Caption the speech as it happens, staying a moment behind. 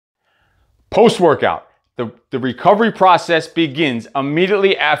Post-workout, the recovery process begins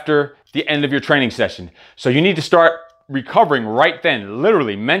immediately after the end of your training session. So you need to start recovering right then,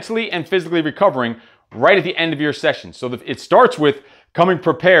 literally, mentally and physically recovering right at the end of your session. So it starts with coming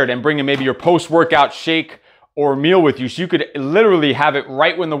prepared and bringing maybe your post-workout shake or meal with you, so you could literally have it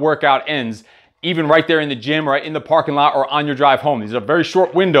right when the workout ends, even right there in the gym, right in the parking lot, or on your drive home. This is a very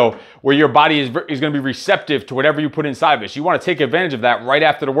short window where your body is going to be receptive to whatever you put inside of it. So you want to take advantage of that right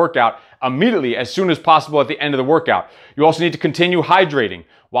after the workout, immediately, as soon as possible at the end of the workout. You also need to continue hydrating.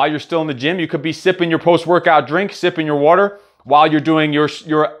 While you're still in the gym, you could be sipping your post-workout drink, sipping your water while you're doing your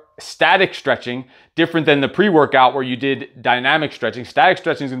static stretching, different than the pre-workout where you did dynamic stretching. Static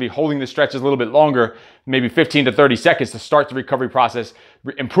stretching is going to be holding the stretches a little bit longer, maybe 15 to 30 seconds to start the recovery process,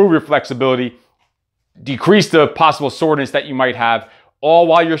 improve your flexibility, decrease the possible soreness that you might have, all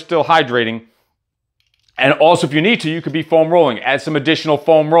while you're still hydrating. And also, if you need to, you could be foam rolling, add some additional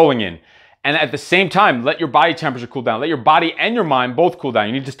foam rolling in. And at the same time, let your body temperature cool down. Let your body and your mind both cool down.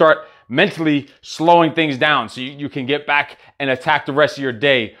 You need to start mentally slowing things down so you can get back and attack the rest of your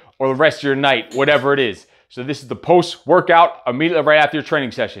day or the rest of your night, whatever it is. So this is the post-workout immediately right after your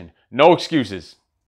training session. No excuses.